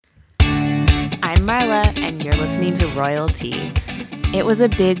I'm Marla, and you're listening to Royalty. It was a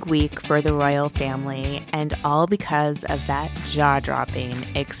big week for the royal family, and all because of that jaw-dropping,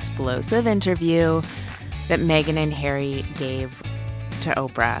 explosive interview that Meghan and Harry gave to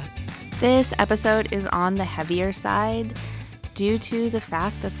Oprah. This episode is on the heavier side due to the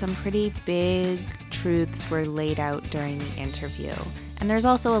fact that some pretty big truths were laid out during the interview. And there's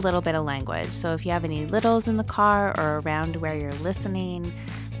also a little bit of language, so if you have any littles in the car or around where you're listening,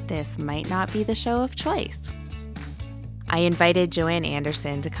 this might not be the show of choice. I invited Joanne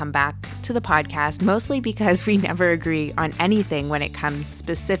Anderson to come back to the podcast, mostly because we never agree on anything when it comes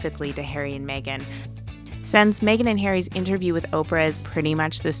specifically to Harry and Meghan. Since Meghan and Harry's interview with Oprah is pretty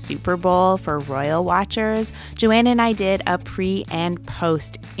much the Super Bowl for royal watchers, Joanne and I did a pre- and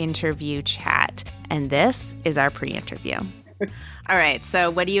post-interview chat, and this is our pre-interview. All right,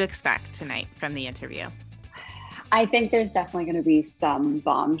 so what do you expect tonight from the interview? I think there's definitely going to be some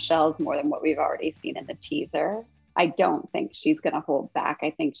bombshells, more than what we've already seen in the teaser. I don't think she's going to hold back.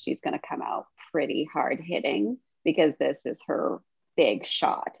 I think she's going to come out pretty hard hitting because this is her big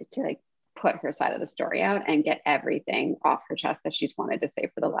shot to put her side of the story out and get everything off her chest that she's wanted to say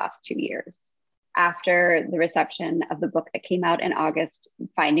for the last 2 years. After the reception of the book that came out in August,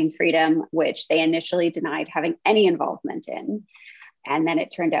 Finding Freedom, which they initially denied having any involvement in. And then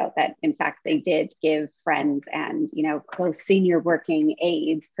it turned out that, in fact, they did give friends and, close senior working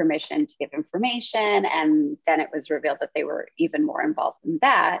aides permission to give information. And then it was revealed that they were even more involved in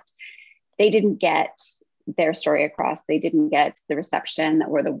that. They didn't get their story across. They didn't get the reception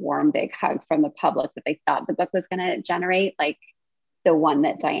or the warm, big hug from the public that they thought the book was going to generate, like the one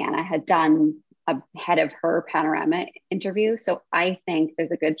that Diana had done ahead of her Panorama interview. So I think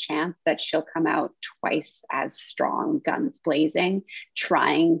there's a good chance that she'll come out twice as strong, guns blazing,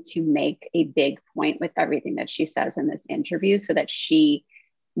 trying to make a big point with everything that she says in this interview so that she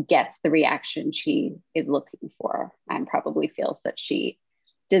gets the reaction she is looking for and probably feels that she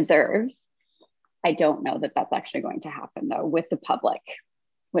deserves. I don't know that that's actually going to happen, though, with the public.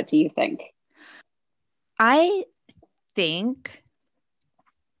 What do you think? I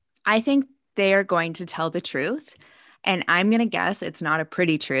think they are going to tell the truth. And I'm going to guess it's not a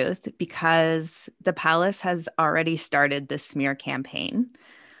pretty truth because the palace has already started this smear campaign.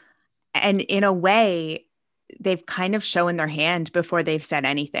 And in a way, they've kind of shown their hand before they've said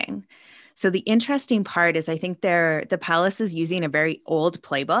anything. So the interesting part is I think the palace is using a very old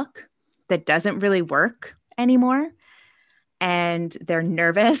playbook that doesn't really work anymore. And they're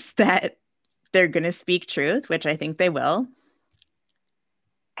nervous that they're going to speak truth, which I think they will.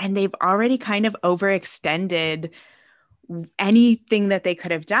 And they've already kind of overextended anything that they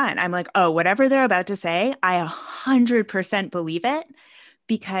could have done. I'm like, oh, whatever they're about to say, I 100% believe it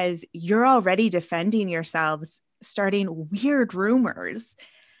because you're already defending yourselves, starting weird rumors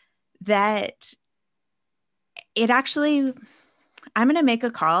that it actually, I'm going to make a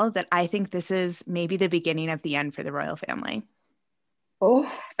call that I think this is maybe the beginning of the end for the royal family. Oh,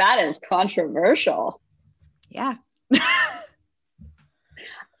 that is controversial. Yeah.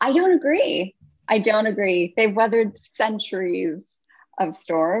 I don't agree. They've weathered centuries of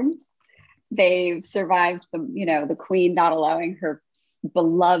storms. They've survived the queen not allowing her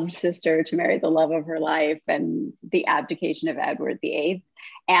beloved sister to marry the love of her life and the abdication of Edward VIII.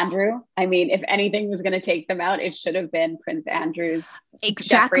 Andrew, I mean, if anything was going to take them out, it should have been Prince Andrew's.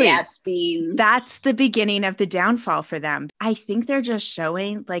 Exactly. Jeffrey Epstein. That's the beginning of the downfall for them. I think they're just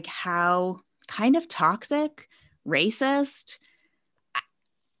showing how kind of toxic, racist.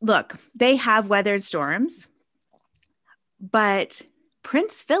 Look, they have weathered storms, but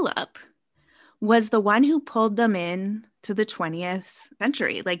Prince Philip was the one who pulled them in to the 20th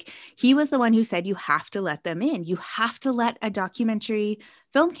century. He was the one who said, you have to let them in. You have to let a documentary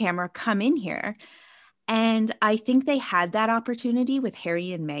film camera come in here. And I think they had that opportunity with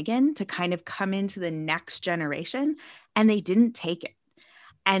Harry and Meghan to kind of come into the next generation, and they didn't take it.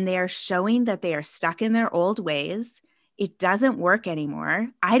 And they are showing that they are stuck in their old ways. It doesn't work anymore.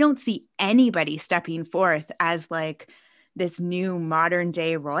 I don't see anybody stepping forth as this new modern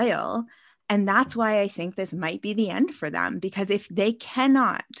day royal. And that's why I think this might be the end for them, because if they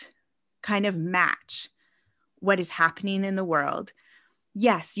cannot kind of match what is happening in the world,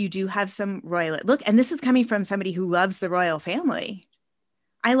 yes, you do have some royal look. And this is coming from somebody who loves the royal family.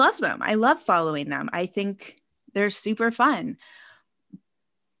 I love them. I love following them. I think they're super fun.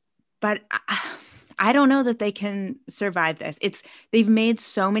 But I don't know that they can survive this. They've made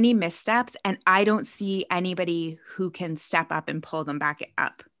so many missteps, and I don't see anybody who can step up and pull them back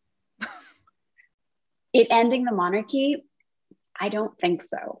up. It ending the monarchy, I don't think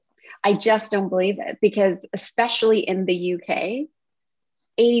so. I just don't believe it because especially in the UK,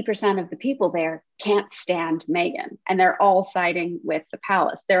 80% of the people there can't stand Meghan, and they're all siding with the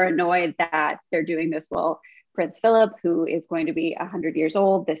palace. They're annoyed that they're doing this while Prince Philip, who is going to be 100 years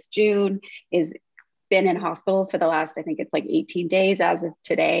old this June, is been in hospital for the last, I think it's like 18 days as of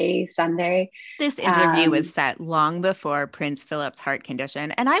today, Sunday. This interview was set long before Prince Philip's heart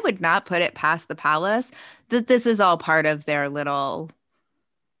condition, and I would not put it past the palace that this is all part of their little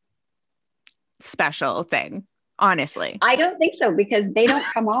special thing, honestly. I don't think so, because they don't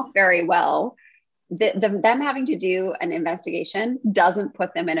come off very well. Them having to do an investigation doesn't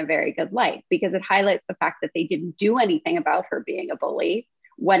put them in a very good light, because it highlights the fact that they didn't do anything about her being a bully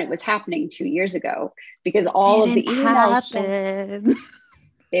when it was happening 2 years ago, because all of the emails,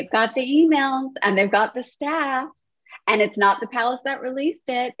 they've got the emails and they've got the staff, and it's not the palace that released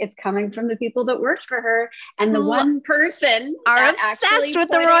it. It's coming from the people that worked for her. And the one person are obsessed with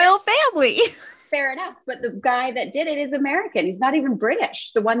the royal family. Fair enough. But the guy that did it is American. He's not even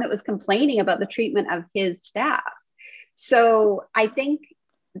British, the one that was complaining about the treatment of his staff. So I think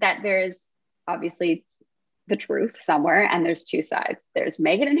that there's obviously the truth somewhere, and there's two sides. There's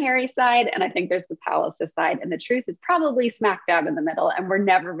Meghan and Harry's side, and I think there's the palace's side, and the truth is probably smack dab in the middle, and we're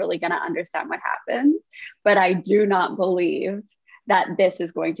never really going to understand what happens. But I do not believe that this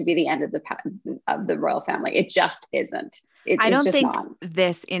is going to be the end of the royal family. It just isn't. I don't think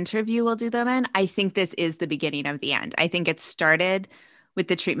this interview will do them in. I think this is the beginning of the end. I think it started with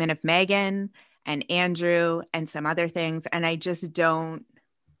the treatment of Meghan and Andrew and some other things, and I just don't.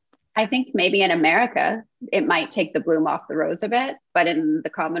 I think maybe in America, it might take the bloom off the rose a bit, but in the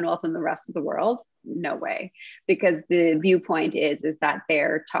Commonwealth and the rest of the world, no way. Because the viewpoint is that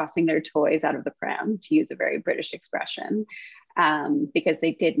they're tossing their toys out of the pram, to use a very British expression, because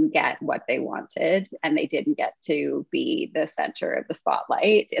they didn't get what they wanted, and they didn't get to be the center of the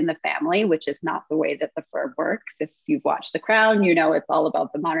spotlight in the family, which is not the way that the firm works. If you've watched The Crown, you know it's all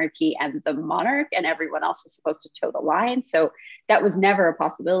about the monarchy and the monarch, and everyone else is supposed to toe the line. So that was never a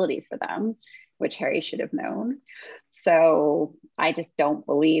possibility for them, which Harry should have known. So I just don't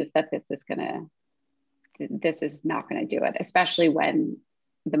believe that this is not going to do it, especially when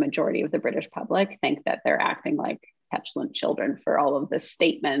the majority of the British public think that they're acting like petulant children for all of the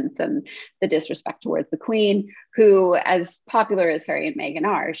statements and the disrespect towards the Queen, who, as popular as Harry and Meghan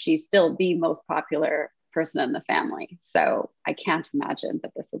are, she's still the most popular person in the family. So I can't imagine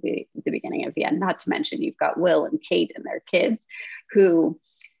that this will be the beginning of the end. Not to mention you've got Will and Kate and their kids, who,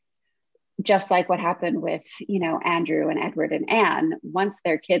 just like what happened with, Andrew and Edward and Anne, once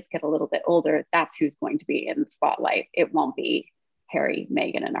their kids get a little bit older, that's who's going to be in the spotlight. It won't be Harry,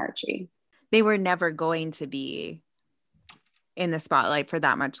 Meghan, and Archie. They were never going to be in the spotlight for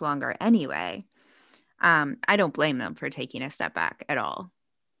that much longer anyway. I don't blame them for taking a step back at all.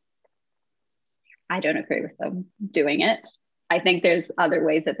 I don't agree with them doing it. I think there's other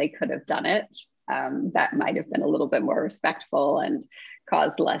ways that they could have done it that might have been a little bit more respectful and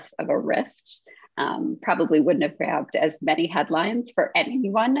caused less of a rift. Probably wouldn't have grabbed as many headlines for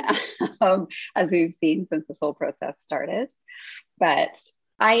anyone as we've seen since this whole process started. But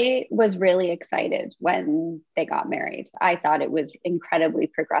I was really excited when they got married. I thought it was incredibly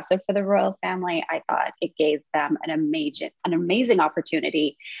progressive for the royal family. I thought it gave them an amazing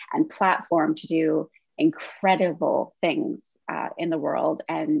opportunity and platform to do incredible things in the world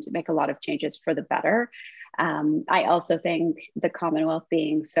and make a lot of changes for the better. I also think the Commonwealth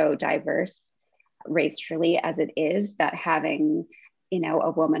being so diverse racially as it is, that having,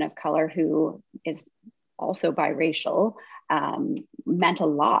 a woman of color who is also biracial meant a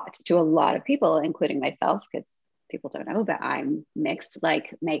lot to a lot of people, including myself, because people don't know, but I'm mixed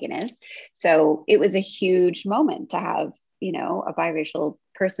like Meghan is. So it was a huge moment to have, a biracial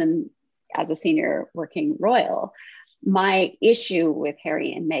person as a senior working royal. My issue with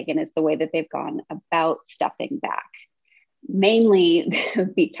Harry and Meghan is the way that they've gone about stepping back, mainly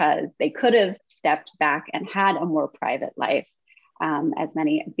because they could have stepped back and had a more private life, as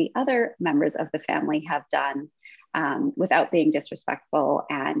many of the other members of the family have done, without being disrespectful.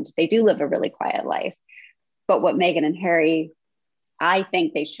 And they do live a really quiet life. But what Meghan and Harry, I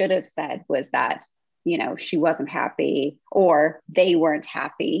think they should have said was that, she wasn't happy, or they weren't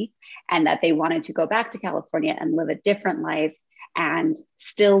happy, and that they wanted to go back to California and live a different life and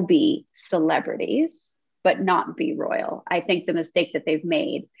still be celebrities, but not be royal. I think the mistake that they've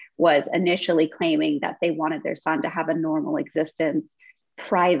made was initially claiming that they wanted their son to have a normal existence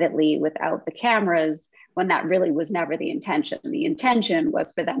privately without the cameras, when that really was never the intention. The intention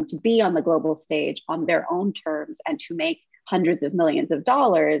was for them to be on the global stage on their own terms and to make hundreds of millions of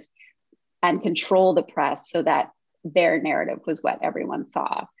dollars and control the press so that their narrative was what everyone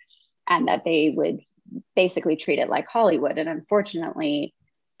saw, and that they would basically treat it like Hollywood. And unfortunately,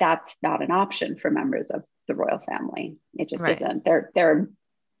 that's not an option for members of the royal family. It just Right. isn't. They're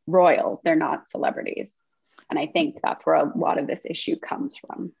royal, they're not celebrities. And I think that's where a lot of this issue comes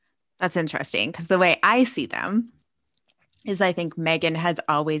from. That's interesting because the way I see them is I think Meghan has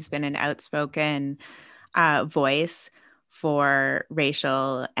always been an outspoken voice for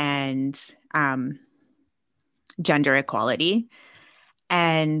racial and gender equality.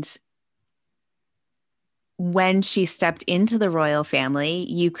 And when she stepped into the royal family,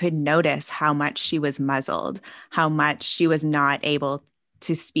 you could notice how much she was muzzled, how much she was not able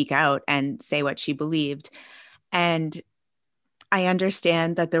to speak out and say what she believed. And I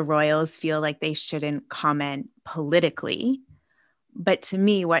understand that the royals feel like they shouldn't comment politically. But to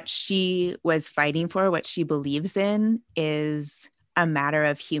me, what she was fighting for, what she believes in, is a matter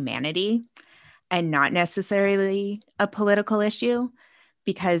of humanity and not necessarily a political issue.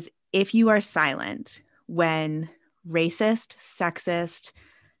 Because if you are silent when racist, sexist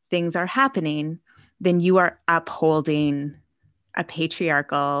things are happening, then you are upholding a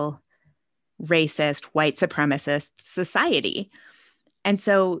patriarchal, racist, white supremacist society. And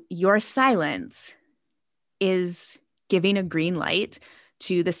so your silence is giving a green light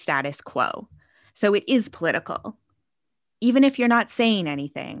to the status quo. So it is political. Even if you're not saying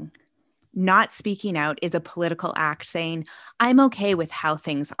anything, not speaking out is a political act saying, I'm okay with how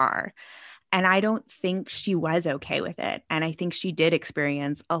things are. And I don't think she was okay with it. And I think she did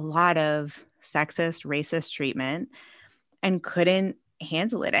experience a lot of sexist, racist treatment and couldn't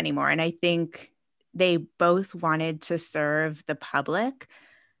handle it anymore. And I think they both wanted to serve the public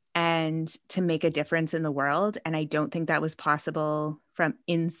and to make a difference in the world. And I don't think that was possible from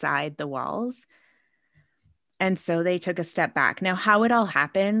inside the walls. And so they took a step back. Now, how it all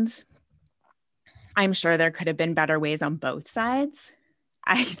happened, I'm sure there could have been better ways on both sides.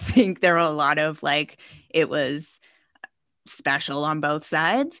 I think there were a lot of like, it was special on both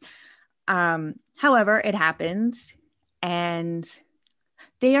sides. However, it happened, and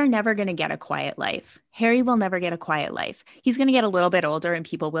they are never going to get a quiet life. Harry will never get a quiet life. He's going to get a little bit older and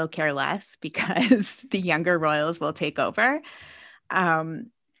people will care less because the younger royals will take over.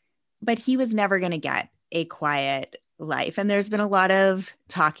 But he was never going to get a quiet life. And there's been a lot of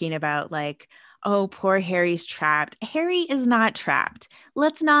talking about like, oh, poor Harry's trapped. Harry is not trapped.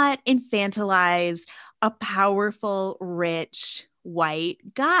 Let's not infantilize a powerful, rich,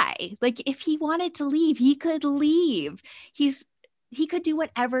 white guy. Like if he wanted to leave, he could leave. He could do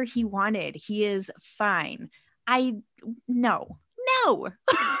whatever he wanted. He is fine. No.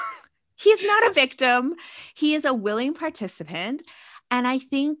 He's not a victim. He is a willing participant. And I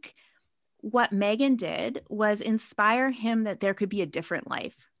think what Meghan did was inspire him that there could be a different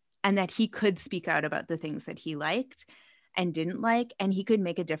life and that he could speak out about the things that he liked and didn't like, and he could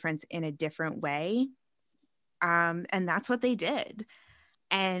make a difference in a different way. And that's what they did.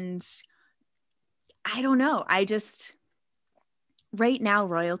 And I don't know. Right now,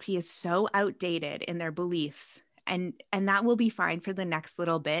 royalty is so outdated in their beliefs, and that will be fine for the next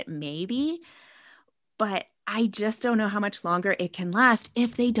little bit, maybe. But I just don't know how much longer it can last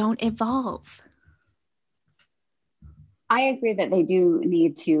if they don't evolve. I agree that they do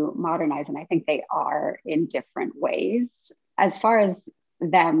need to modernize, and I think they are in different ways. As far as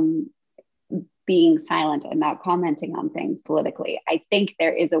them being silent and not commenting on things politically, I think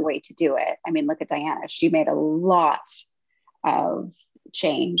there is a way to do it. I mean, look at Diana. She made a lot of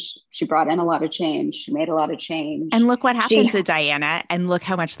change. She brought in a lot of change. She made a lot of change. And look what happened to Diana, and look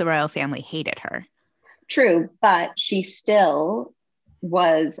how much the royal family hated her. True, but she still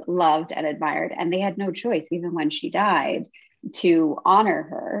was loved and admired, and they had no choice, even when she died, to honor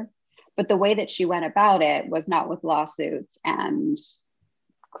her. But the way that she went about it was not with lawsuits and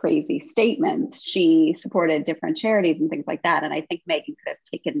crazy statements. She supported different charities and things like that. And I think Meghan could have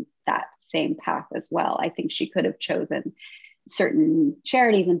taken that same path as well. I think she could have chosen certain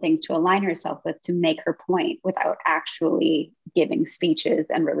charities and things to align herself with to make her point without actually giving speeches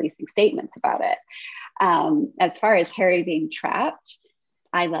and releasing statements about it. As far as Harry being trapped,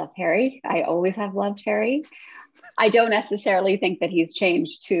 I love Harry. I always have loved Harry. I don't necessarily think that he's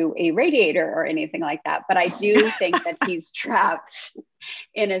changed to a radiator or anything like that, but I do think that he's trapped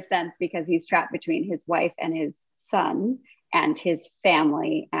in a sense because he's trapped between his wife and his son and his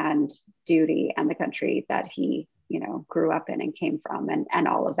family and duty and the country that he, grew up in and came from and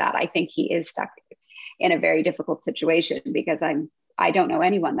all of that. I think he is stuck in a very difficult situation because I don't know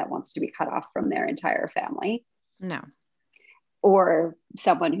anyone that wants to be cut off from their entire family. No. Or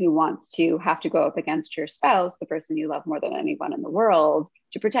someone who wants to have to go up against your spouse, the person you love more than anyone in the world,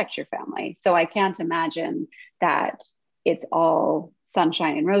 to protect your family. So I can't imagine that it's all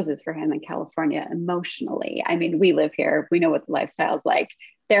sunshine and roses for him in California emotionally. I mean, we live here. We know what the lifestyle is like.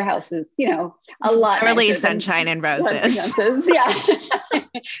 their house is, you know, a lot Literally nicer sunshine than and roses. Young's. Yeah.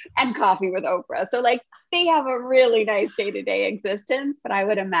 And coffee with Oprah. So like they have a really nice day-to-day existence, but I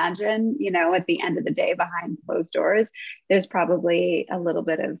would imagine, you know, at the end of the day behind closed doors, there's probably a little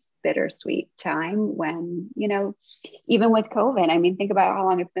bit of bittersweet time when, you know, even with COVID, I mean, think about how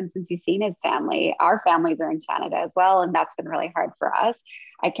long it's been since you've seen his family. Our families are in Canada as well, and that's been really hard for us.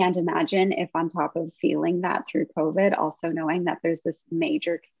 I can't imagine if on top of feeling that through COVID, also knowing that there's this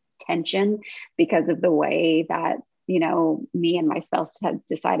major tension because of the way that, you know, me and my spouse have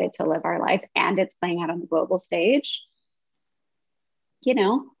decided to live our life and it's playing out on the global stage, you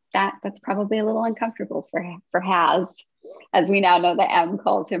know, that's probably a little uncomfortable for Has, as we now know that M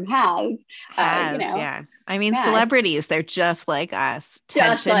calls him Has. Has, You know, yeah. I mean, yeah, celebrities, they're just like us.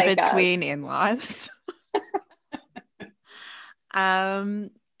 just Tension like between us. in-laws.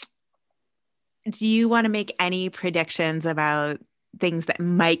 Do you want to make any predictions about things that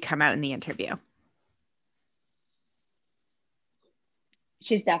might come out in the interview?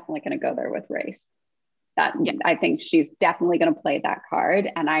 She's definitely going to go there with race. That Yeah. I think she's definitely going to play that card,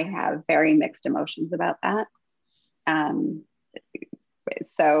 and I have very mixed emotions about that.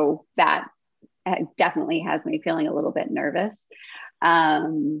 So that definitely has me feeling a little bit nervous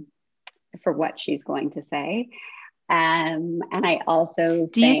for what she's going to say. And I also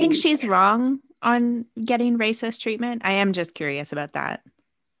do you think she's wrong on getting racist treatment? I am just curious about that.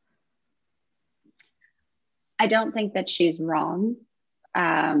 I don't think that she's wrong.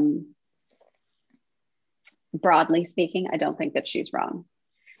 Broadly speaking, I don't think that she's wrong.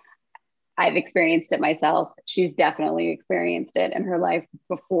 I've experienced it myself. She's definitely experienced it in her life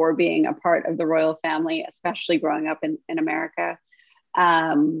before being a part of the royal family, especially growing up in America.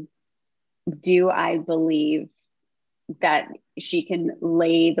 Do I believe that she can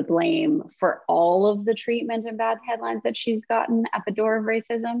lay the blame for all of the treatment and bad headlines that she's gotten at the door of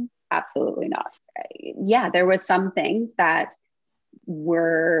racism? Absolutely not. Yeah, there was some things that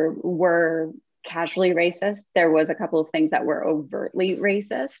were casually racist. There was a couple of things that were overtly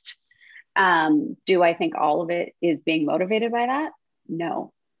racist. Do I think all of it is being motivated by that?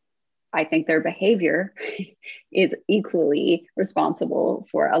 No. I think their behavior is equally responsible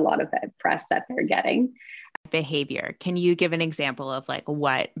for a lot of that press that they're getting. Behavior. Can you give an example of like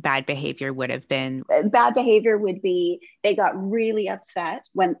what bad behavior would have been? Bad behavior would be they got really upset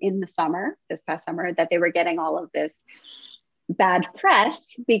when in the summer, this past summer, that they were getting all of this bad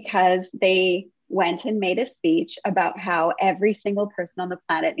press because they went and made a speech about how every single person on the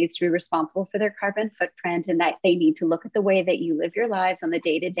planet needs to be responsible for their carbon footprint and that they need to look at the way that you live your lives on the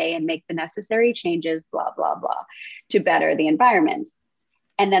day-to-day and make the necessary changes, blah, blah, blah, to better the environment.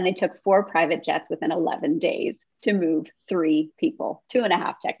 And then they took 4 private jets within 11 days to move 3 people,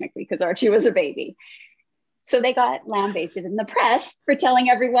 2.5 technically, because Archie was a baby. So they got lambasted in the press for telling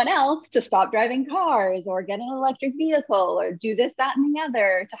everyone else to stop driving cars or get an electric vehicle or do this, that, and the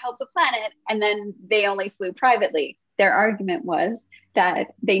other to help the planet. And then they only flew privately. Their argument was that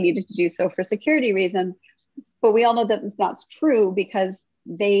they needed to do so for security reasons. But we all know that that's not true because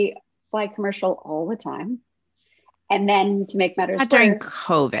they fly commercial all the time. And then to make matters worse, during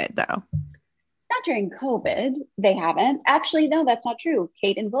COVID, though. Not during COVID, they haven't. Actually, no, that's not true.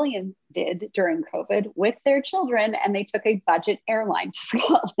 Kate and William did during COVID with their children, and they took a budget airline to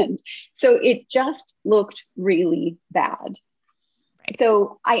Scotland. So it just looked really bad. Right.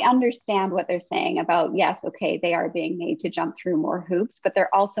 So I understand what they're saying about, yes, okay, they are being made to jump through more hoops, but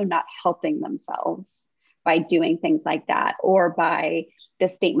they're also not helping themselves by doing things like that, or by the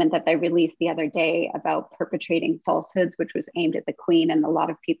statement that they released the other day about perpetrating falsehoods, which was aimed at the Queen. And a lot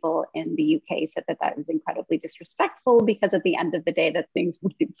of people in the UK said that that was incredibly disrespectful because at the end of the day, that's being,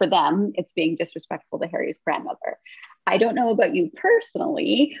 for them, it's being disrespectful to Harry's grandmother. I don't know about you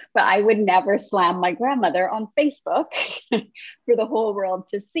personally, but I would never slam my grandmother on Facebook for the whole world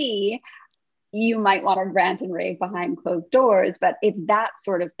to see. You might want to rant and rave behind closed doors, but it's that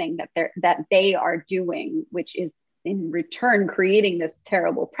sort of thing that they are doing, which is in return creating this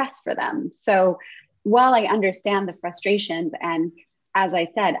terrible press for them. So while I understand the frustrations, and as I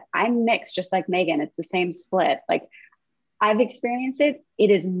said, I'm mixed, just like Megan, it's the same split. Like I've experienced it. It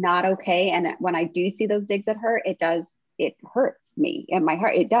is not okay. And when I do see those digs at her, it hurts me in my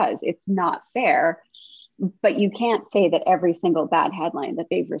heart. It does. It's not fair. But you can't say that every single bad headline that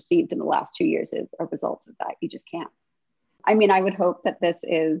they've received in the last 2 years is a result of that. You just can't. I mean, I would hope that this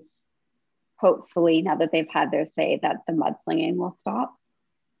is, hopefully, now that they've had their say, that the mudslinging will stop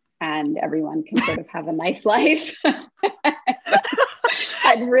and everyone can sort of have a nice life.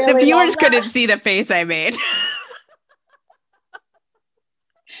 I'd really the viewers couldn't see the face I made.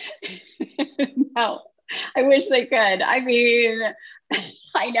 No, I wish they could. I mean,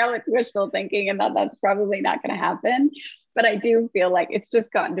 I know it's wishful thinking and that's probably not going to happen, but I do feel like it's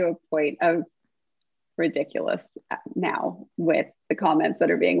just gotten to a point of ridiculous now with the comments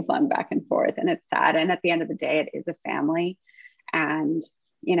that are being flung back and forth. And it's sad. And at the end of the day, it is a family. And,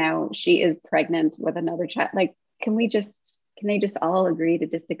 you know, she is pregnant with another child. Like, can they just all agree to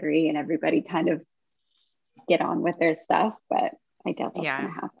disagree and everybody kind of get on with their stuff? But I doubt that's going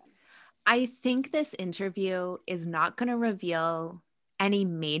to happen. I think this interview is not going to reveal any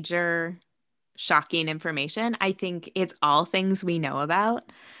major shocking information. I think it's all things we know about.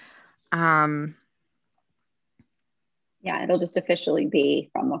 Yeah, it'll just officially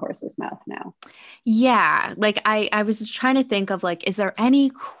be from the horse's mouth now. Yeah, like I was trying to think of like, is there any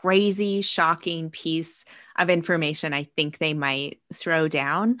crazy, shocking piece of information I think they might throw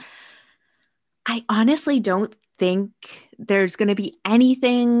down? I honestly don't think there's going to be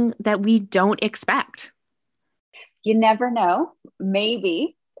anything that we don't expect. You never know.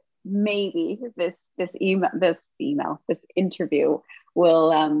 Maybe this interview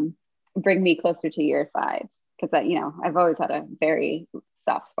will bring me closer to your side, because you know, I've always had a very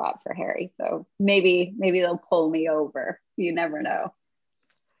soft spot for Harry. So maybe they'll pull me over. You never know.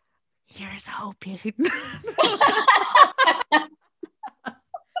 Here's hoping.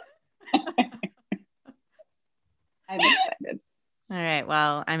 I'm excited. All right.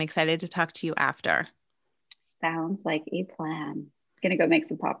 Well, I'm excited to talk to you after. Sounds like a plan. Gonna go make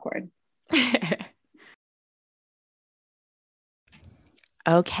some popcorn.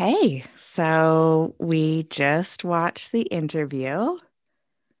 Okay. So we just watched the interview.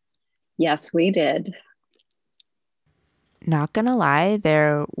 Yes, we did. Not gonna lie,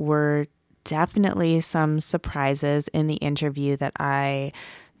 there were definitely some surprises in the interview that I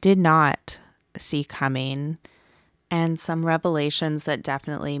did not see coming, and some revelations that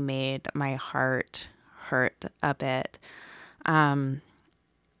definitely made my heart hurt a bit. I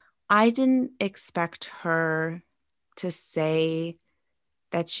didn't expect her to say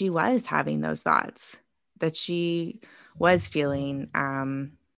that she was having those thoughts, that she was feeling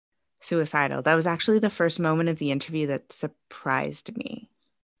suicidal. That was actually the first moment of the interview that surprised me.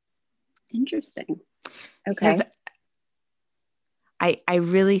 Interesting. Okay. Because I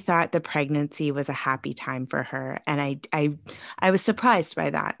really thought the pregnancy was a happy time for her. And I was surprised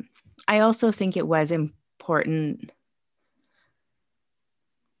by that. I also think it was important.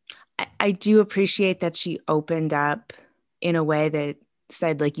 I do appreciate that she opened up in a way that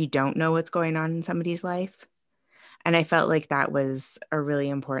said, like, you don't know what's going on in somebody's life. And I felt like that was a really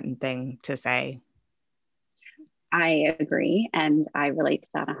important thing to say. I agree. And I relate to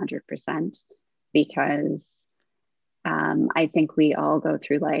that 100% because I think we all go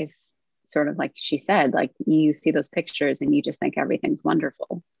through life sort of like she said, like you see those pictures and you just think everything's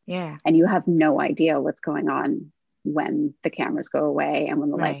wonderful. Yeah. And you have no idea what's going on when the cameras go away and when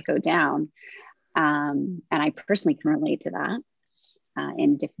the lights go down. And I personally can relate to that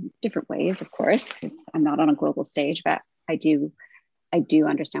in different ways, of course. I'm not on a global stage, but I do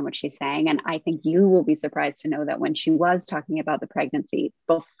understand what she's saying. And I think you will be surprised to know that when she was talking about the pregnancy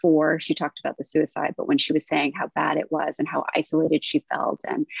before she talked about the suicide, but when she was saying how bad it was and how isolated she felt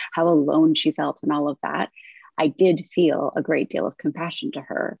and how alone she felt and all of that, I did feel a great deal of compassion to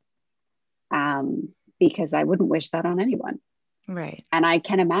her because I wouldn't wish that on anyone. Right. And I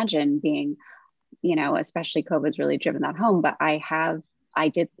can imagine being, you know, especially COVID's really driven that home, but I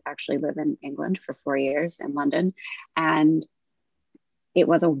did actually live in England for 4 years in London, and it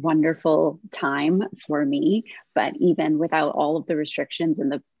was a wonderful time for me. But even without all of the restrictions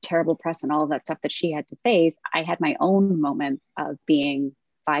and the terrible press and all of that stuff that she had to face, I had my own moments of being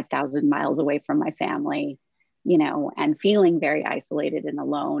 5,000 miles away from my family, you know, and feeling very isolated and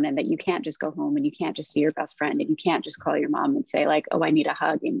alone, and that you can't just go home and you can't just see your best friend and you can't just call your mom and say like, oh, I need a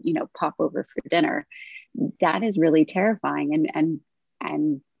hug and, you know, pop over for dinner. That is really terrifying. And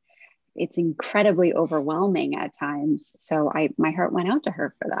it's incredibly overwhelming at times. So my heart went out to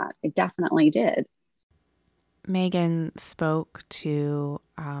her for that. It definitely did. Megan spoke to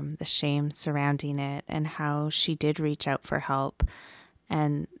the shame surrounding it and how she did reach out for help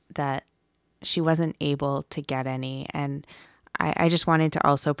and that she wasn't able to get any. And I just wanted to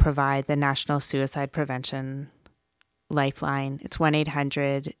also provide the National Suicide Prevention Lifeline. It's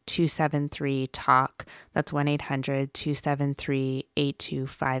 1-800-273-TALK. That's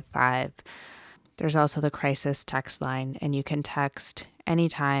 1-800-273-8255. There's also the crisis text line, and you can text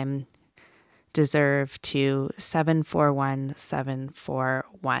anytime DESERVE to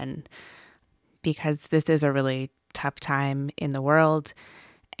 741-741 because this is a really tough time in the world,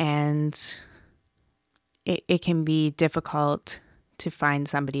 and it can be difficult to find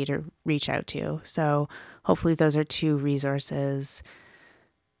somebody to reach out to. So hopefully those are two resources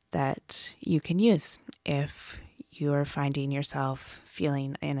that you can use if you're finding yourself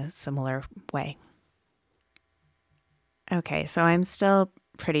feeling in a similar way. Okay, so I'm still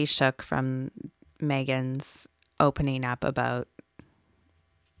pretty shook from Meghan's opening up about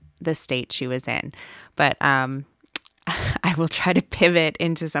the state she was in, but I will try to pivot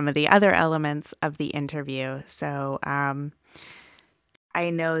into some of the other elements of the interview. So I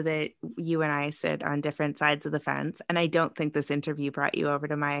know that you and I sit on different sides of the fence, and I don't think this interview brought you over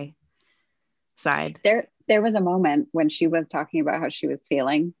to my side. There was a moment when she was talking about how she was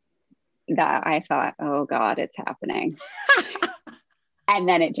feeling that I thought, oh God, it's happening. And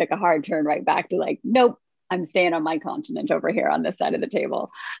then it took a hard turn right back to like, nope, I'm staying on my continent over here on this side of the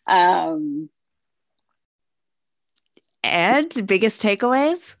table. And biggest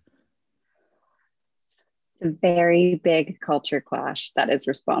takeaways? A very big culture clash that is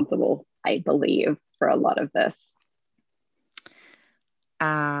responsible, I believe, for a lot of this.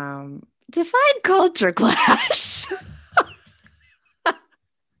 Define culture clash.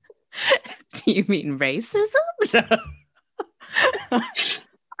 Do you mean racism?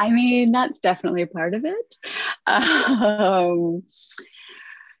 I mean, that's definitely a part of it. I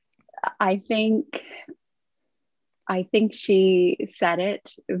think she said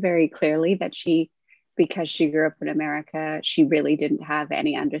it very clearly that because she grew up in America, she really didn't have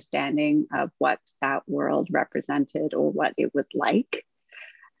any understanding of what that world represented or what it was like.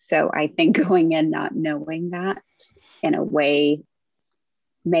 So I think going in not knowing that in a way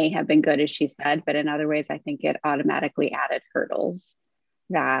may have been good, as she said, but in other ways, I think it automatically added hurdles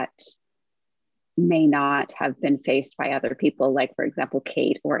that may not have been faced by other people, like, for example,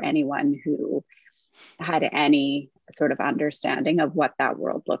 Kate or anyone who had any sort of understanding of what that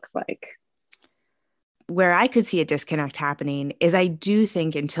world looks like. Where I could see a disconnect happening is I do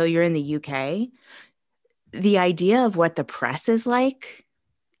think until you're in the UK, the idea of what the press is like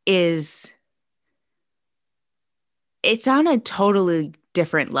it's on a totally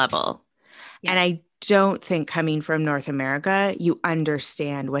different level. Yes. And I don't think coming from North America, you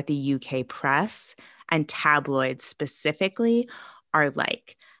understand what the UK press and tabloids specifically are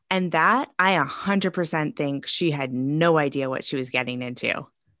like. And that I 100% think she had no idea what she was getting into.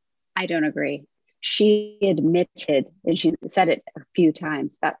 I don't agree. She admitted, and she said it a few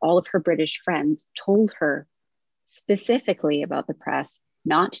times, that all of her British friends told her specifically about the press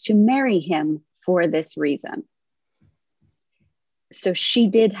not to marry him for this reason. So she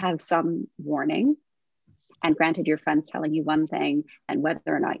did have some warning. And granted, your friend's telling you one thing, and whether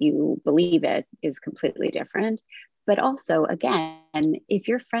or not you believe it is completely different. But also, again, if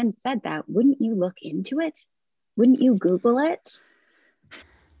your friend said that, wouldn't you look into it? Wouldn't you Google it?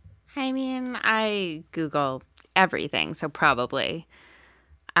 I mean, I Google everything, so probably.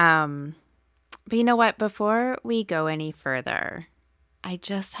 But you know what? Before we go any further, I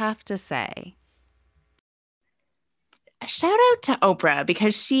just have to say, a shout out to Oprah,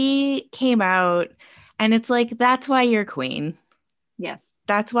 because she came out and it's like, that's why you're queen. Yes.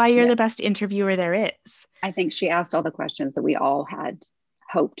 That's why you're the best interviewer there is. I think she asked all the questions that we all had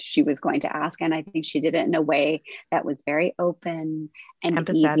hoped she was going to ask. And I think she did it in a way that was very open and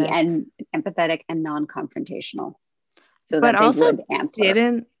empathetic. Easy and empathetic and non-confrontational. So but that they also would answer.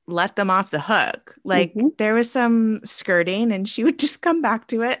 Didn't let them off the hook. Like there was some skirting and she would just come back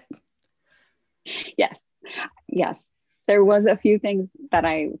to it. Yes. There was a few things that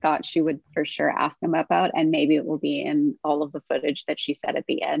I thought she would for sure ask them about, and maybe it will be in all of the footage that she said at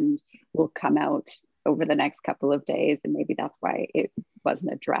the end will come out over the next couple of days, and maybe that's why it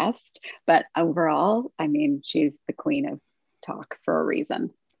wasn't addressed. But overall, I mean, she's the queen of talk for a reason.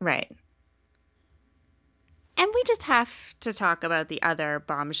 Right. And we just have to talk about the other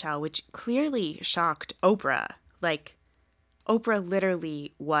bombshell, which clearly shocked Oprah. Like, Oprah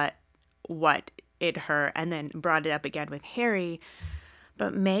literally what it her and then brought it up again with Harry.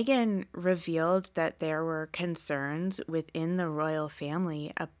 But Meghan revealed that there were concerns within the royal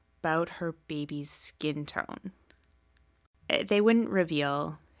family about her baby's skin tone. They wouldn't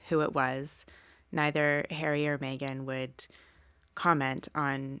reveal who it was. Neither Harry or Meghan would comment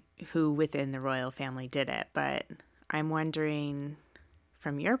on who within the royal family did it. But I'm wondering,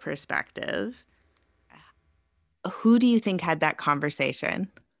 from your perspective, who do you think had that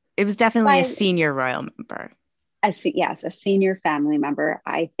conversation? It was definitely a senior royal member. Yes, a senior family member.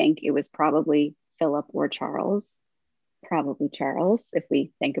 I think it was probably Philip or Charles. Probably Charles, if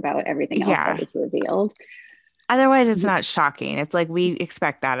we think about everything else that was revealed. Otherwise, it's not shocking. It's like we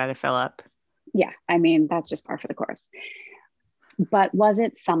expect that out of Philip. Yeah, I mean, that's just par for the course. But was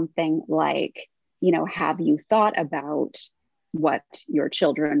it something like, have you thought about what your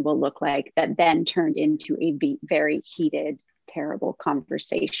children will look like, that then turned into a very heated terrible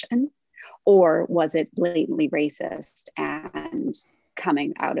conversation? Or was it blatantly racist and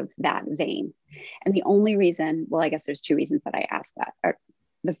coming out of that vein? And the only reason, well, I guess there's two reasons that I asked that.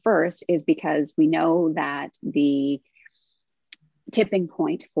 The first is because we know that the tipping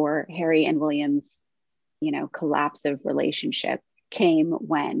point for Harry and William's, collapse of relationship came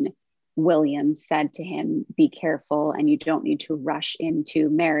when William said to him, be careful, and you don't need to rush into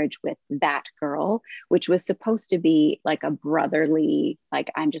marriage with that girl, which was supposed to be like a brotherly,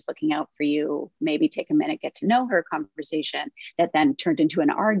 like, I'm just looking out for you, maybe take a minute, get to know her conversation, that then turned into an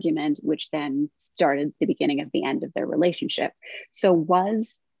argument, which then started the beginning of the end of their relationship. So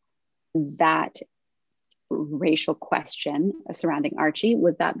was that racial question surrounding Archie,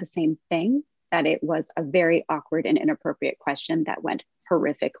 was that the same thing? That it was a very awkward and inappropriate question that went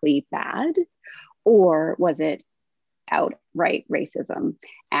horrifically bad? Or was it outright racism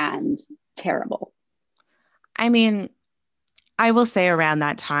and terrible? I mean, I will say around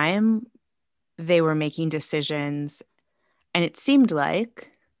that time, they were making decisions, and it seemed like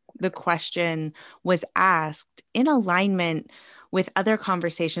the question was asked in alignment with other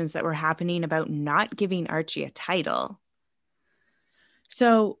conversations that were happening about not giving Archie a title.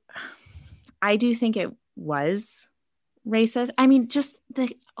 So I do think it was racist. I mean, just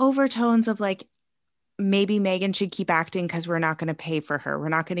the overtones of like, maybe Meghan should keep acting because we're not going to pay for her. We're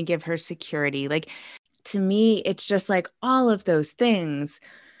not going to give her security. Like, to me, it's just like all of those things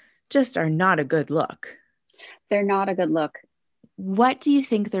just are not a good look. They're not a good look. What do you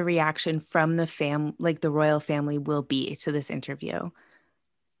think the reaction from the royal family will be to this interview?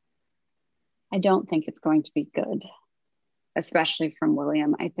 I don't think it's going to be good, especially from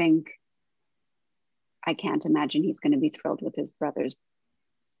William. I can't imagine he's going to be thrilled with his brother's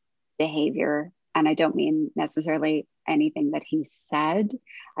behavior. And I don't mean necessarily anything that he said.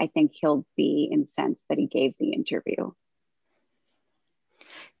 I think he'll be incensed that he gave the interview.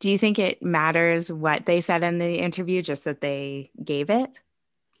 Do you think it matters what they said in the interview, just that they gave it?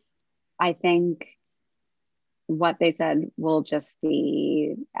 I think what they said will just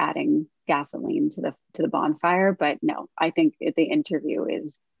be adding gasoline to the bonfire. But no, I think the interview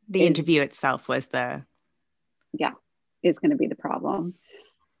interview itself was is going to be the problem.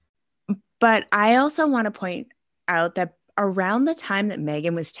 But I also want to point out that around the time that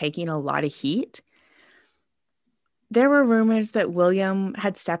Meghan was taking a lot of heat, there were rumors that William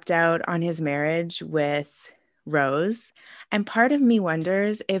had stepped out on his marriage with Rose. And part of me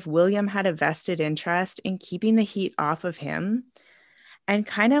wonders if William had a vested interest in keeping the heat off of him and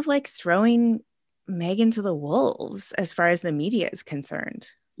kind of like throwing Meghan to the wolves as far as the media is concerned.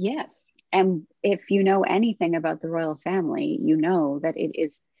 Yes. And if you know anything about the royal family, you know that it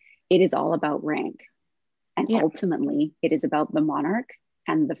is all about rank. And ultimately, it is about the monarch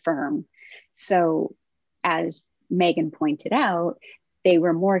and the firm. So as Meghan pointed out, they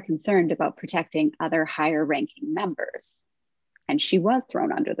were more concerned about protecting other higher ranking members. And she was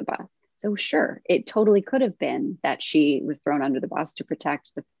thrown under the bus. So sure, it totally could have been that she was thrown under the bus to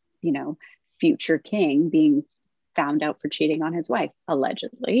protect the, future king being found out for cheating on his wife,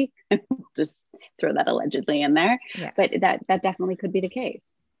 allegedly. Just throw that allegedly in there. Yes. But that definitely could be the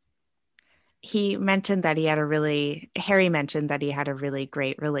case. Harry mentioned that he had a really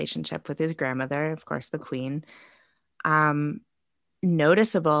great relationship with his grandmother, of course, the Queen.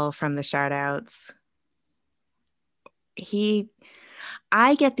 Noticeable from the shout outs,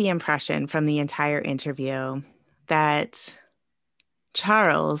 I get the impression from the entire interview that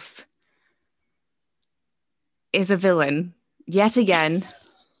Charles is a villain yet again.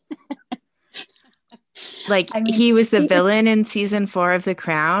 He was the villain in season 4 of The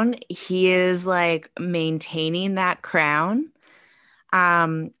Crown. He is like maintaining that crown.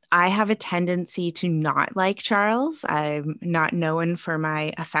 I have a tendency to not like Charles. I'm not known for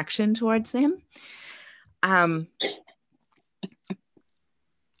my affection towards him. I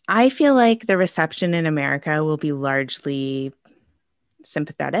feel like the reception in America will be largely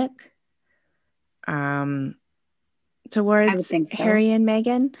sympathetic towards Harry and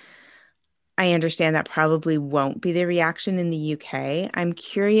Meghan. I understand that probably won't be the reaction in the UK. I'm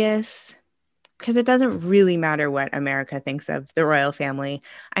curious, because it doesn't really matter what America thinks of the royal family.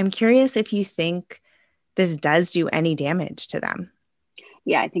 I'm curious if you think this does do any damage to them.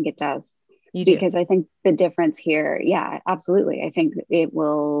 Yeah, I think it does. You do? Because I think the difference here, yeah, absolutely. I think it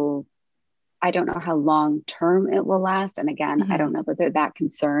will, I don't know how long term it will last. And again, I don't know that they're that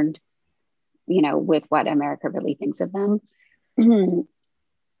concerned, with what America really thinks of them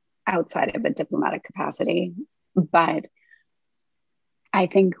outside of a diplomatic capacity. But I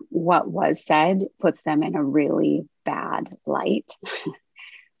think what was said puts them in a really bad light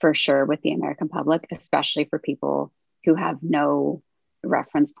for sure with the American public, especially for people who have no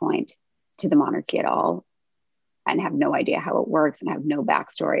reference point to the monarchy at all and have no idea how it works and have no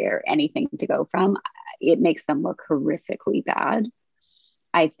backstory or anything to go from, it makes them look horrifically bad.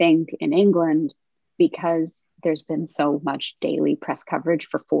 I think in England, because there's been so much daily press coverage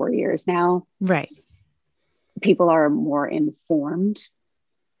for 4 years now, right, people are more informed.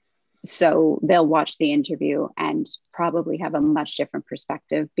 So they'll watch the interview and probably have a much different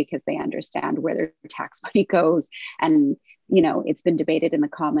perspective because they understand where their tax money goes. And, you know, it's been debated in the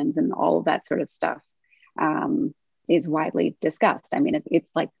Commons, and all of that sort of stuff is widely discussed. I mean,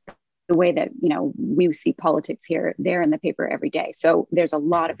 it's like the way that, you know, we see politics here, they're in the paper every day. So there's a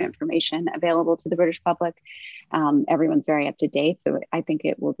lot of information available to the British public. Everyone's very up to date. So I think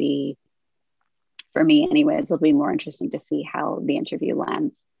it will be, for me anyways, it'll be more interesting to see how the interview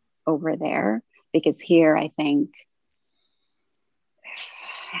lands over there, because here I think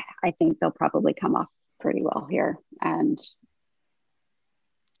they'll probably come off pretty well here, and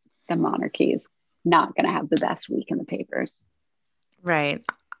the monarchy is not going to have the best week in the papers. Right.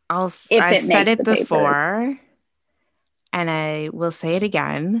 I've said it before, and I will say it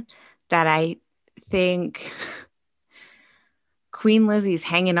again, that I think Queen Lizzie's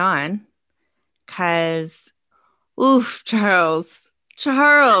hanging on because, Charles,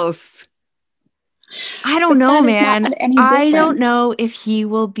 I don't know, man. I don't know if he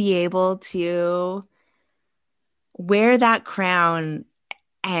will be able to wear that crown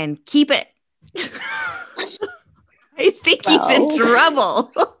and keep it. I think he's in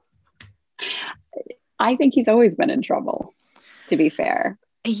trouble. I think he's always been in trouble, to be fair.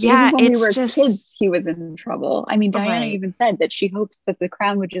 Yeah, even when we were kids, he was in trouble. I mean, Diana even said that she hopes that the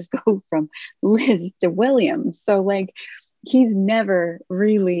crown would just go from Liz to William. So, like, he's never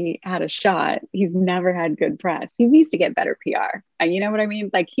really had a shot. He's never had good press. He needs to get better PR. You know what I mean?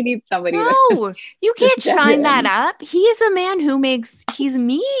 Like, he needs somebody. No, you can't shine that up. He is a man he's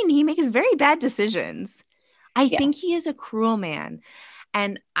mean. He makes very bad decisions. I think he is a cruel man.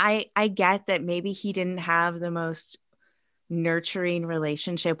 And I get that maybe he didn't have the most nurturing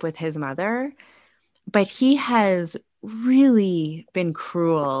relationship with his mother, but he has really been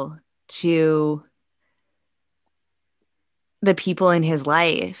cruel to the people in his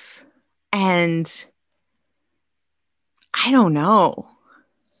life. And I don't know.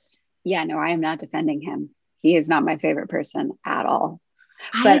 Yeah, no, I am not defending him. He is not my favorite person at all.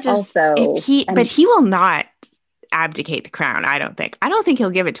 But he will not abdicate the crown. I don't think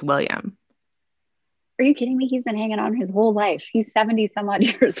he'll give it to William. Are you kidding me? He's been hanging on his whole life. He's 70 some odd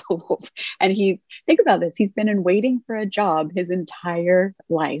years old. And think about this. He's been in waiting for a job his entire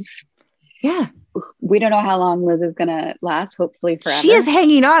life. Yeah. We don't know how long Liz is going to last. Hopefully forever. She is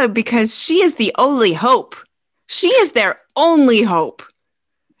hanging on because she is the only hope. She is their only hope.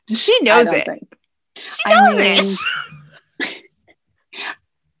 She knows it. She knows it.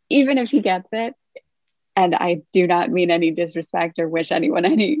 Even if he gets it, and I do not mean any disrespect or wish anyone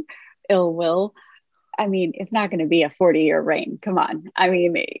any ill will, I mean, it's not going to be a 40-year reign. Come on. I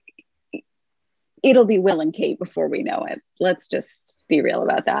mean, it'll be Will and Kate before we know it. Let's just be real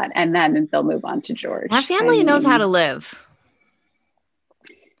about that. And then they'll move on to George. That family knows how to live.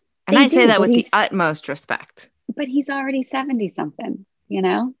 And I say that with the utmost respect. But he's already 70-something, you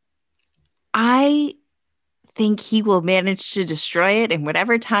know? I think he will manage to destroy it in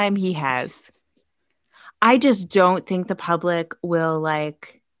whatever time he has. I just don't think the public will,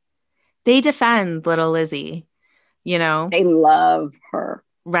 they defend little Lizzie, you know? They love her.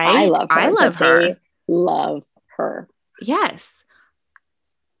 Right? I love her. They love her. Yes.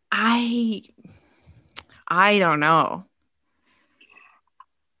 I don't know.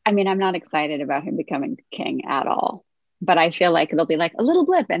 I mean, I'm not excited about him becoming king at all, but I feel like it'll be like a little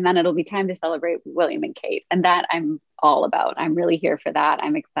blip, and then it'll be time to celebrate William and Kate. And that I'm all about. I'm really here for that.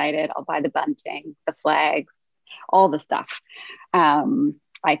 I'm excited. I'll buy the bunting, the flags, all the stuff.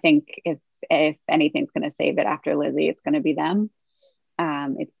 I think if anything's going to save it after Lizzie, it's going to be them.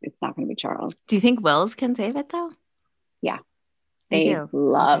 It's not going to be Charles. Do you think Wills can save it though? Yeah, they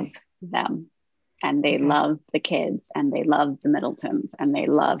love them, and they love the kids, and they love the Middletons, and they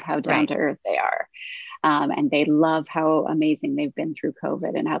love how down to earth they are. And they love how amazing they've been through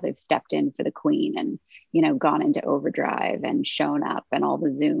COVID, and how they've stepped in for the Queen, and, you know, gone into overdrive and shown up, and all the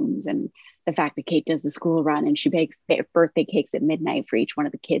Zooms, and the fact that Kate does the school run and she bakes their birthday cakes at midnight for each one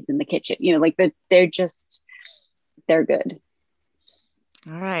of the kids in the kitchen. You know, like they're good.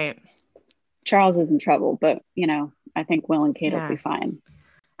 All right. Charles is in trouble, but, you know, I think Will and Kate will be fine.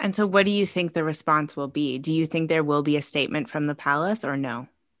 And so what do you think the response will be? Do you think there will be a statement from the palace or no?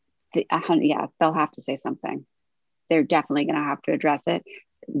 Yeah, they'll have to say something. They're definitely going to have to address it.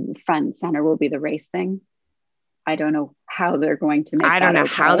 Front and center will be the race thing. I don't know how they're going to make I don't that know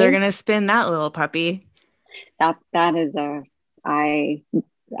how they're okay. going to spin that little puppy. That is I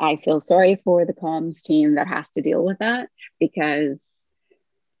I feel sorry for the comms team that has to deal with that, because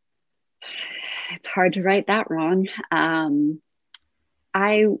it's hard to right that wrong.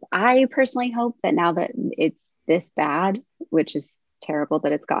 I personally hope that now that it's this bad, which is terrible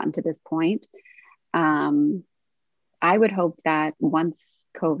that it's gotten to this point, um, I would hope that once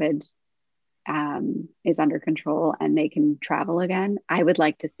COVID is under control and they can travel again, I would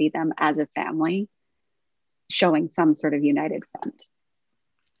like to see them as a family showing some sort of united front.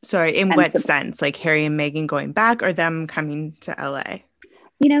 Sorry, in And what so, sense? Like Harry and Meghan going back or them coming to LA?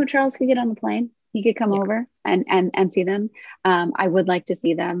 Charles could get on the plane. He could come Yeah. over and see them. I would like to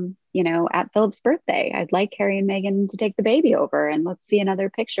see them, at Philip's birthday. I'd like Harry and Meghan to take the baby over, and let's see another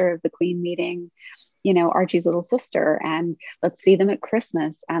picture of the Queen meeting, Archie's little sister, and let's see them at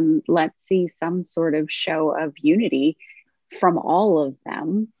Christmas, and let's see some sort of show of unity from all of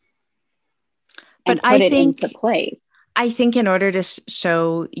them But and put it into place. I think in order to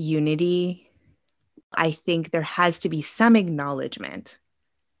show unity, I think there has to be some acknowledgement.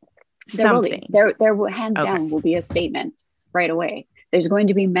 There will be. Something. There hands Okay. down will be a statement right away. There's going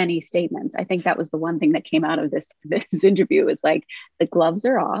to be many statements. I think that was the one thing that came out of this interview, is like, the gloves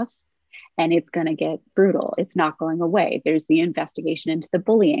are off and it's going to get brutal. It's not going away. There's the investigation into the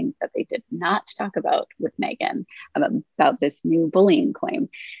bullying that they did not talk about with Meghan, about this new bullying claim.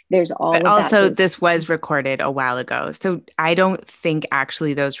 There's all But of also, that. this was recorded a while ago. So I don't think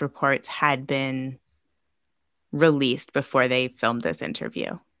actually those reports had been released before they filmed this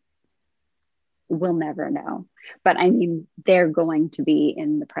interview. We'll never know. But I mean, they're going to be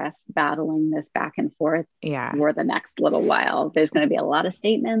in the press battling this back and forth for the next little while. There's going to be a lot of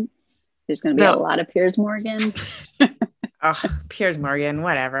statements. There's going to be a lot of Piers Morgan. Oh, Piers Morgan,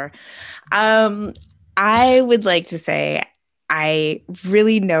 whatever. I would like to say I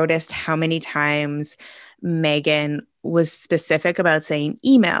really noticed how many times Meghan was specific about saying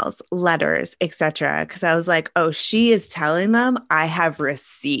emails, letters, etc. Because I was like, oh, she is telling them I have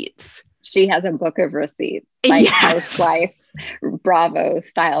receipts. She has a book of receipts, like Housewife Bravo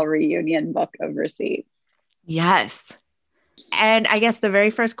style reunion book of receipts. Yes. And I guess the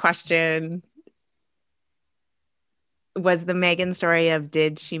very first question was the Meghan story of,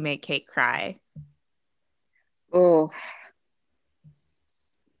 did she make Kate cry? Oh,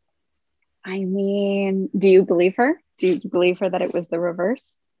 I mean, do you believe her? Do you believe her that it was the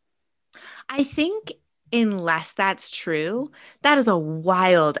reverse? I think unless that's true, that is a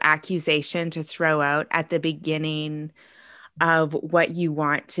wild accusation to throw out at the beginning of what you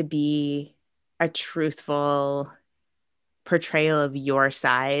want to be a truthful portrayal of your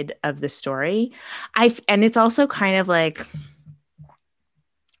side of the story. And it's also kind of like,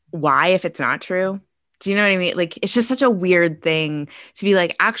 why if it's not true? Do you know what I mean? Like, it's just such a weird thing to be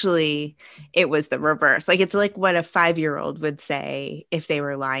like, actually, it was the reverse. Like, it's like what a 5-year-old would say if they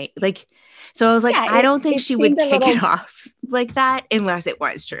were lying. Like, so I was like, I don't think she would kick it off like that unless it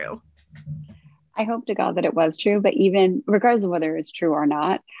was true. I hope to God that it was true, but even regardless of whether it's true or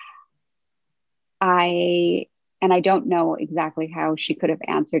not, I don't know exactly how she could have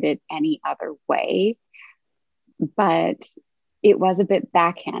answered it any other way, but it was a bit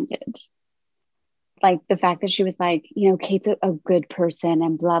backhanded. Like the fact that she was like, Kate's a good person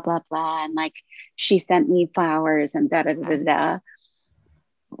and blah, blah, blah. And like, she sent me flowers and da, da, da, da, da.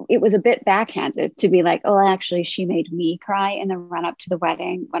 It was a bit backhanded to be like, oh, actually, she made me cry in the run up to the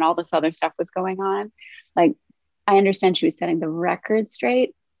wedding when all this other stuff was going on. Like, I understand she was setting the record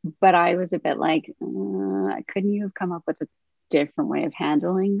straight, but I was a bit like, couldn't you have come up with a different way of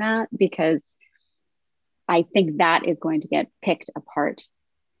handling that? Because I think that is going to get picked apart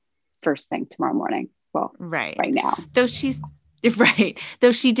first thing tomorrow morning. Well, right now. Though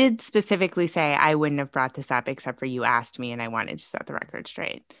Though she did specifically say, I wouldn't have brought this up except for you asked me and I wanted to set the record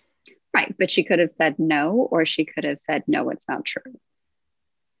straight. Right. But she could have said no, or she could have said, no, it's not true.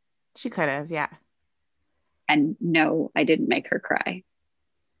 She could have, yeah. And no, I didn't make her cry.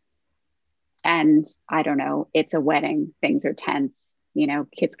 And I don't know, it's a wedding. Things are tense.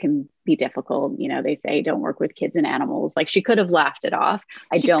 Kids can be difficult. They say don't work with kids and animals. Like, she could have laughed it off.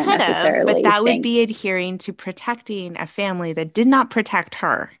 But that would be adhering to protecting a family that did not protect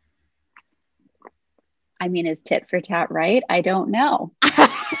her. I mean, is tit for tat right? I don't know.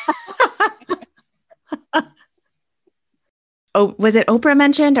 Oh, was it Oprah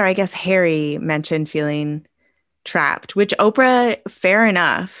mentioned, or I guess Harry mentioned feeling trapped, which Oprah, fair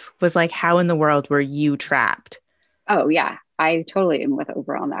enough, was like, how in the world were you trapped? Oh, yeah. I totally am with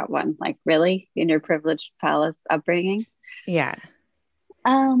Oprah on that one. Like, really? In your privileged palace upbringing? Yeah.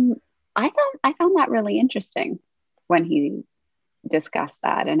 I found that really interesting. when he discussed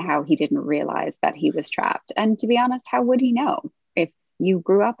that and how he didn't realize that he was trapped. And to be honest, how would he know? If you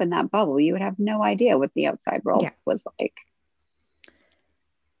grew up in that bubble, you would have no idea what the outside world was like.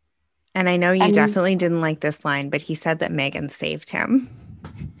 And I know you definitely didn't like this line, but he said that Meghan saved him.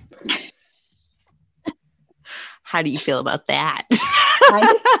 How do you feel about that?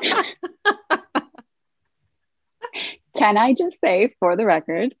 Can I just say, for the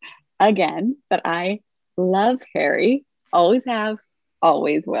record, again, that I love Harry, always have,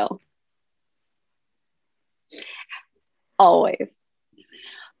 always will. Always.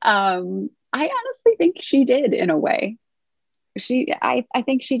 I honestly think she did, in a way. I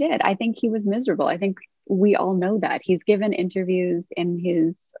think she did. I think he was miserable. I think we all know that. He's given interviews in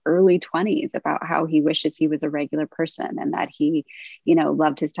his early 20s about how he wishes he was a regular person and that he,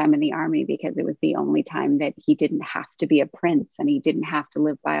 loved his time in the army because it was the only time that he didn't have to be a prince and he didn't have to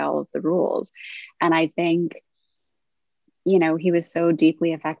live by all of the rules. And I think, he was so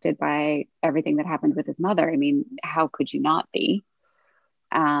deeply affected by everything that happened with his mother. I mean, how could you not be?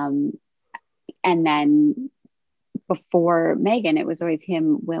 And then before Meghan, it was always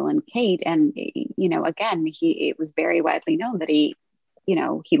him, Will, and Kate. And, again, it was very widely known that he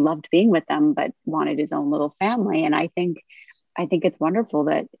loved being with them, but wanted his own little family. And I think it's wonderful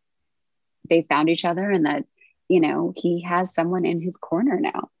that they found each other and that, he has someone in his corner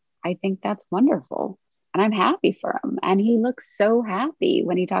now. I think that's wonderful. And I'm happy for him. And he looks so happy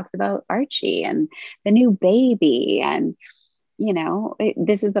when he talks about Archie and the new baby. And,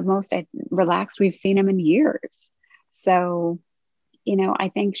 this is the most relaxed we've seen him in years. So, I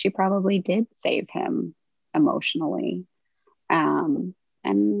think she probably did save him emotionally. And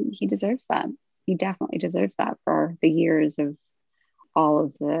he deserves that. He definitely deserves that for the years of all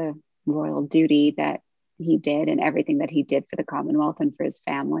of the royal duty that he did and everything that he did for the Commonwealth and for his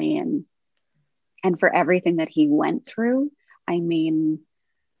family and for everything that he went through. I mean,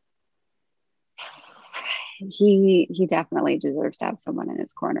 he definitely deserves to have someone in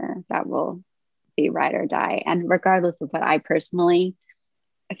his corner that will be ride or die. And regardless of what I personally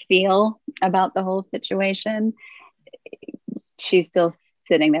feel about the whole situation, she's still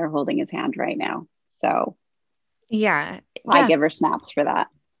sitting there holding his hand right now. So I give her snaps for that.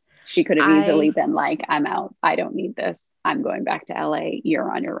 She could have easily been like, I'm out. I don't need this. I'm going back to LA.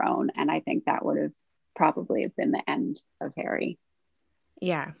 You're on your own. And I think that would have probably have been the end of Harry.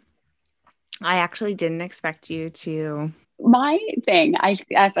 Yeah. I actually didn't expect you to. My thing, I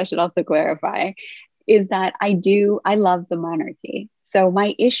guess I should also clarify, is that I love the monarchy. So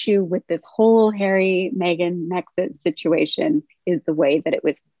my issue with this whole Harry, Meghan, Brexit situation is the way that it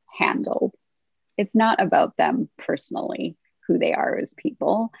was handled. It's not about them personally, who they are as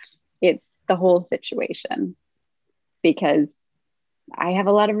people. It's the whole situation, because I have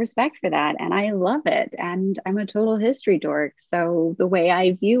a lot of respect for that and I love it. And I'm a total history dork. So the way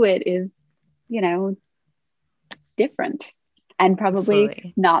I view it is, different and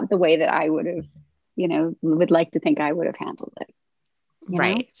probably not the way that I would have, would like to think I would have handled it.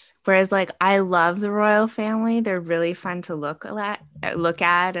 Right. Whereas I love the royal family. They're really fun to look at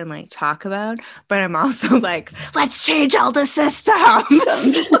and talk about. But I'm also let's change all the systems. So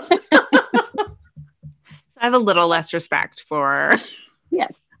I have a little less respect for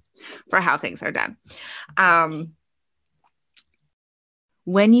how things are done.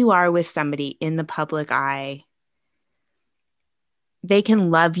 When you are with somebody in the public eye, they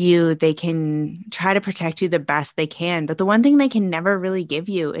can love you. They can try to protect you the best they can. But the one thing they can never really give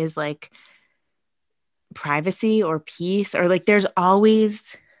you is privacy or peace, or there's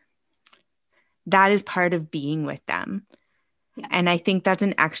always, that is part of being with them. Yeah. And I think that's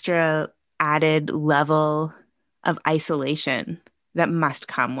an extra added level of isolation that must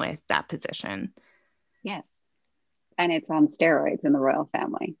come with that position. Yes. And it's on steroids in the royal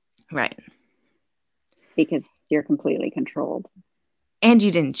family. Right. Because you're completely controlled. And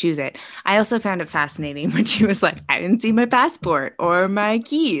you didn't choose it. I also found it fascinating when she was like, I didn't see my passport or my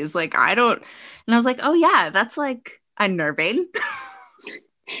keys. I don't. And I was like, oh, yeah, that's unnerving.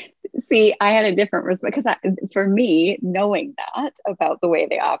 See, I had a different response because for me, knowing that about the way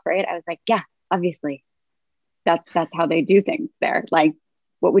they operate, I was like, yeah, obviously, that's how they do things there.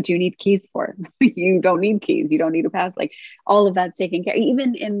 What would you need keys for? You don't need keys. You don't need a pass. All of that's taken care.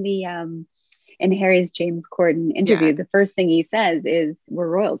 Even in the in Harry's James Corden interview, the first thing he says is, we're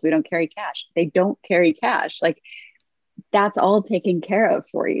royals. We don't carry cash. They don't carry cash. That's all taken care of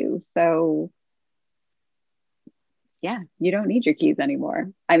for you. So yeah, you don't need your keys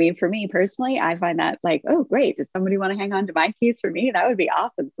anymore. I mean, for me personally, I find that oh, great. Does somebody want to hang on to my keys for me? That would be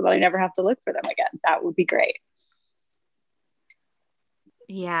awesome. So that I never have to look for them again. That would be great.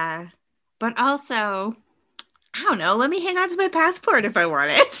 Yeah. But also, I don't know. Let me hang on to my passport if I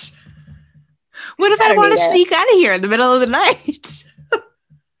want it. What if I don't want to need it. sneak out of here in the middle of the night?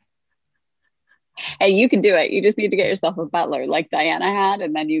 Hey, you can do it. You just need to get yourself a butler like Diana had,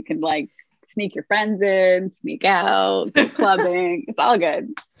 and then you can like sneak your friends in, sneak out, go clubbing. It's all good.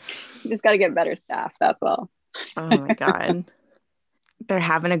 You just got to get better staff. That's all. Oh my God. They're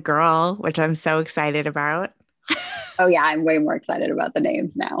having a girl, which I'm so excited about. Oh yeah, I'm way more excited about the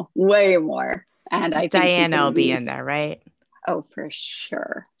names now. Way more. And I think Diana will be in there, right? Oh, for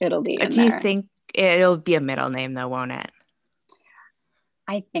sure. It'll be in Do you there. think it'll be a middle name though, won't it?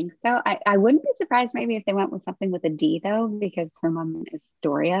 I think so. I wouldn't be surprised maybe if they went with something with a D though, because her mom is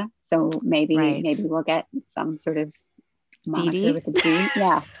Doria. So maybe we'll get some sort of moniker Dee with a D.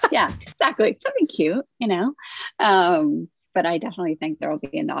 Yeah, exactly. Something cute, you know. But I definitely think there will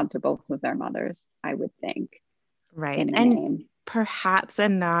be a nod to both of their mothers, I would think. Right. In the and name. Perhaps a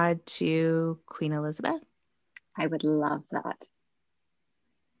nod to Queen Elizabeth. I would love that.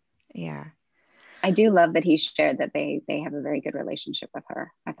 Yeah. I do love that he shared that they have a very good relationship with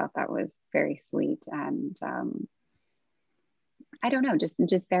her. I thought that was very sweet, and I don't know, just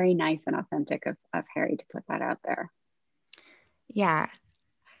very nice and authentic of Harry to put that out there. Yeah.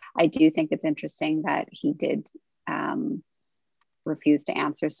 I do think it's interesting that he did refuse to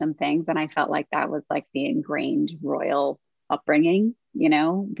answer some things, and I felt like that was like the ingrained royal upbringing, you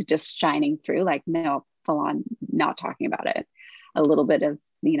know, just shining through, like no, full on not talking about it. A little bit of,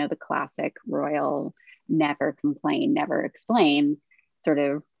 you know, the classic royal never complain, never explain, sort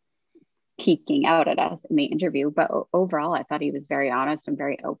of peeking out at us in the interview. But overall, I thought he was very honest and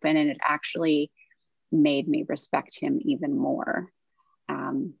very open, and it actually made me respect him even more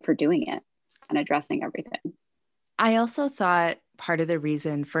for doing it and addressing everything. I also thought part of the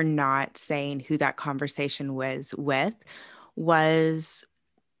reason for not saying who that conversation was with was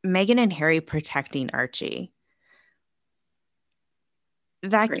Meghan and Harry protecting Archie.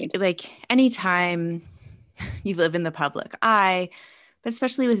 That, Agreed. like, anytime you live in the public eye, but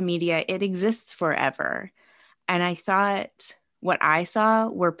especially with media, it exists forever. And I thought what I saw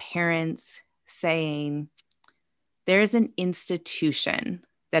were parents saying, there's an institution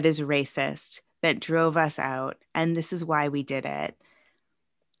that is racist that drove us out, and this is why we did it.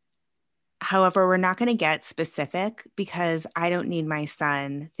 However, we're not going to get specific because I don't need my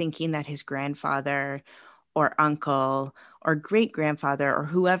son thinking that his grandfather or uncle or great grandfather or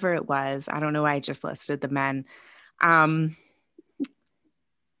whoever it was, I don't know why I just listed the men,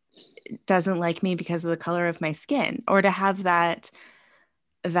 doesn't like me because of the color of my skin, or to have that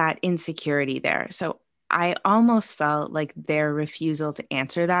insecurity there. So I almost felt like their refusal to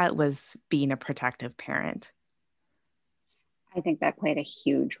answer that was being a protective parent. I think that played a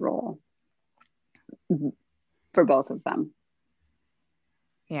huge role for both of them.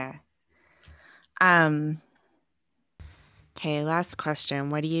 Yeah. Okay, last question.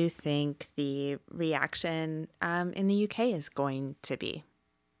 What do you think the reaction in the UK is going to be?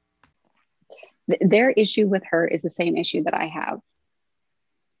 Their issue with her is the same issue that I have.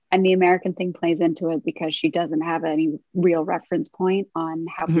 And the American thing plays into it because she doesn't have any real reference point on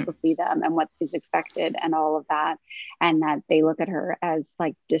how people see them and what is expected and all of that. And that they look at her as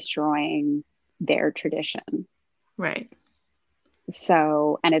like destroying their tradition. Right.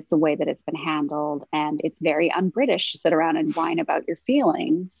 So, and it's the way that it's been handled. And it's very un-British to sit around and whine about your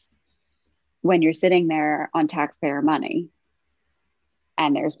feelings when you're sitting there on taxpayer money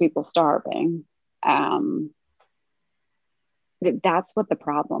and there's people starving. That's what the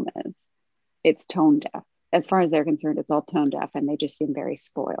problem is. It's tone deaf. As far as they're concerned, it's all tone deaf, and they just seem very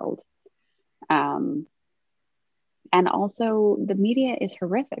spoiled. And also the media is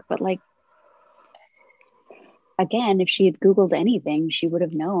horrific, but like, again, if she had Googled anything, she would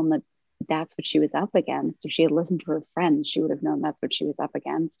have known that that's what she was up against. If she had listened to her friends, she would have known that's what she was up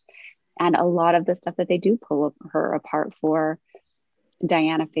against. And a lot of the stuff that they do pull her apart for,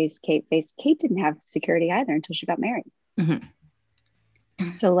 Diana faced Kate. Kate didn't have security either until she got married. Mm-hmm.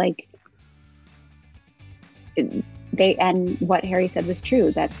 So like and what Harry said was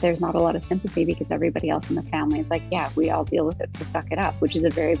true, that there's not a lot of sympathy because everybody else in the family is like, yeah, we all deal with it, so suck it up, which is a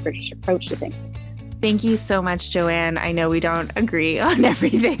very British approach to things. Thank you so much, Joanne. I know we don't agree on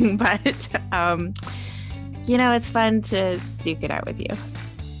everything, but you know, it's fun to duke it out with you.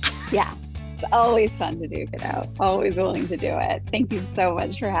 Yeah. It's always fun to duke it out. Always willing to do it. Thank you so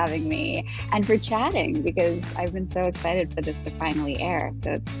much for having me and for chatting, because I've been so excited for this to finally air.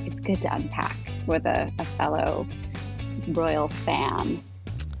 So it's good to unpack with a fellow royal fan.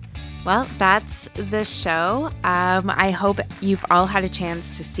 Well, that's the show. I hope you've all had a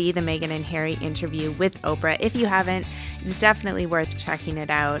chance to see the Meghan and Harry interview with Oprah. If you haven't, it's definitely worth checking it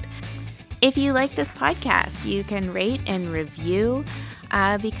out. If you like this podcast, you can rate and review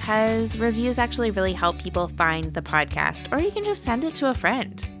because reviews actually really help people find the podcast, or you can just send it to a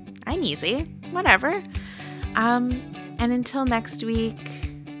friend. I'm easy, whatever. And until next week,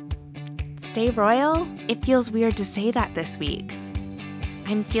 stay royal. It feels weird to say that this week.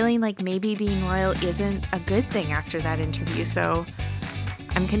 I'm feeling like maybe being royal isn't a good thing after that interview, so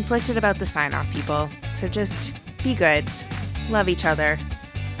I'm conflicted about the sign-off, people. So just be good. Love each other.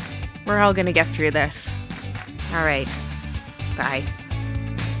 We're all going to get through this. All right. Bye.